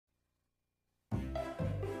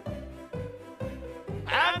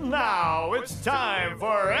And now it's time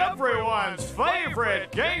for everyone's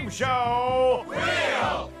favorite game show.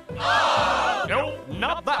 Wheel of... Nope,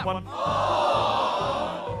 not that one.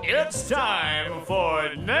 Oh. It's time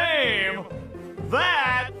for Name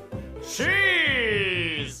That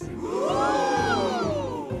Cheese.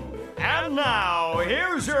 Ooh. And now,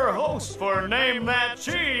 here's your host for Name That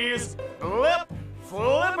Cheese, Lip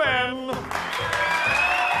Flippin'.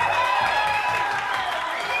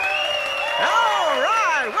 All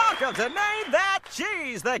right, welcome to Name That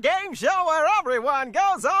Cheese, the game show where everyone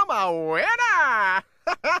goes home a winner.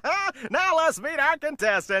 Now let's meet our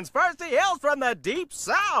contestants. First, he hails from the deep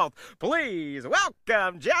south. Please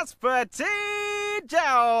welcome Jasper T.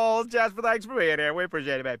 Jowls. Jasper, thanks for being here. We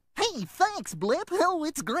appreciate it, babe. Hey, thanks, Blip. Oh,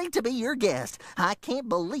 it's great to be your guest. I can't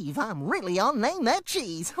believe I'm really on Name That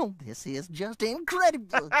Cheese. Oh, this is just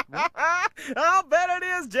incredible. I'll bet it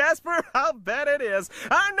is, Jasper. I'll bet it is.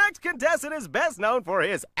 Our next contestant is best known for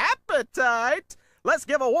his appetite. Let's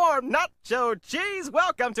give a warm nacho cheese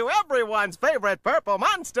welcome to everyone's favorite purple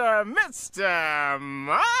monster, Mr.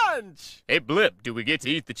 Munch. Hey, Blip, do we get to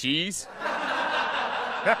eat the cheese?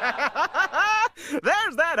 There's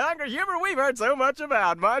that hunger humor we've heard so much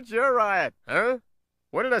about, Munch. You're right. Huh?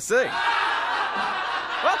 What did I say?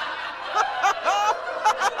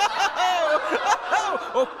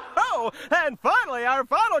 And finally, our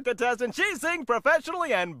final contestant. She sings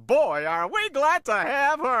professionally, and boy, are we glad to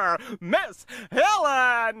have her, Miss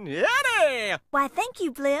Helen Henny. Why, thank you,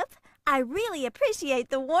 Blip. I really appreciate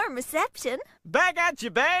the warm reception. Back at you,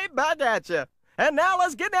 babe. Back at you. And now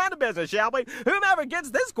let's get down to business, shall we? Whomever gets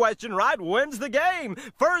this question right wins the game.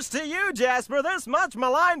 First to you, Jasper. This much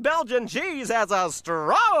maligned Belgian cheese has a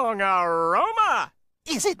strong aroma.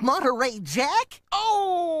 Is it Monterey Jack?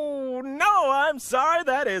 Oh, no, I'm sorry.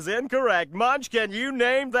 That is incorrect. Munch, can you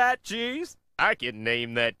name that cheese? I can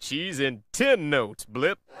name that cheese in 10 notes,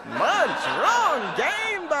 Blip. Munch, wrong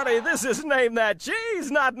game, buddy. This is Name That Cheese,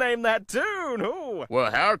 not Name That Tune. Ooh. Well,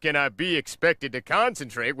 how can I be expected to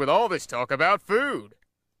concentrate with all this talk about food?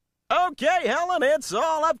 Okay, Helen, it's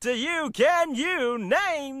all up to you. Can you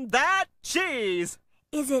name that cheese?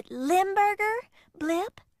 Is it Limburger,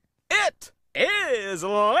 Blip? It is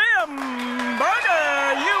Limburger.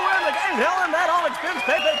 You win the game, Helen. That all-expense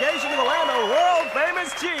paid vacation to the land of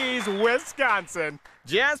world-famous cheese, Wisconsin.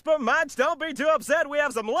 Jasper, Munch, don't be too upset. We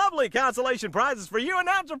have some lovely consolation prizes for you.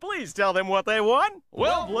 Announcer, please tell them what they won.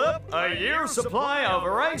 Well, Blip, a year's supply of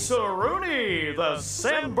Rice-A-Rooney, the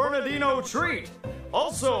San Bernardino treat.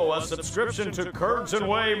 Also, a subscription to Curds and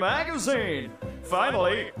Whey magazine.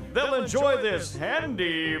 Finally, they'll enjoy this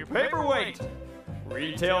handy paperweight.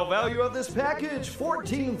 Retail value of this package,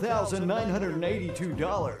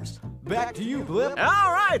 $14,982. Back to you, Blip.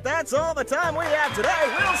 All right, that's all the time we have today.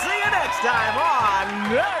 We'll see you next time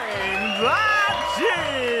on Name That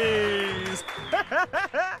Cheese.